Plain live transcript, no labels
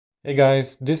Hey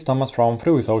guys, this is Thomas from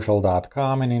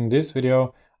freewithsocial.com, and in this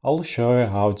video I'll show you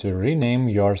how to rename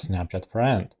your Snapchat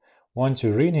friend. Want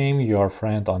to rename your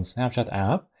friend on Snapchat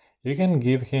app? You can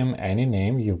give him any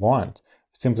name you want.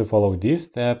 Simply follow these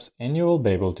steps and you will be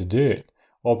able to do it.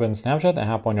 Open Snapchat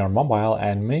app on your mobile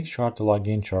and make sure to log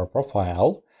into your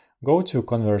profile. Go to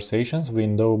Conversations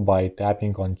window by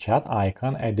tapping on chat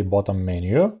icon at the bottom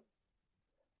menu.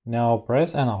 Now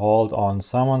press and hold on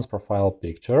someone's profile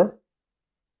picture.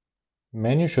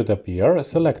 Menu should appear,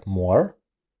 select More.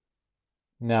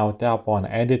 Now tap on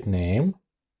Edit Name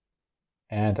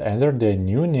and enter the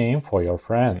new name for your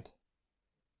friend.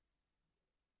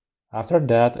 After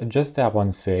that, just tap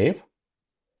on Save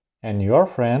and your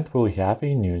friend will have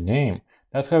a new name.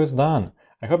 That's how it's done.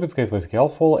 I hope this guide was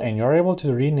helpful and you're able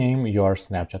to rename your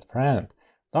Snapchat friend.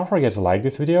 Don't forget to like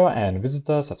this video and visit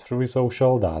us at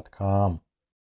freewithsocial.com.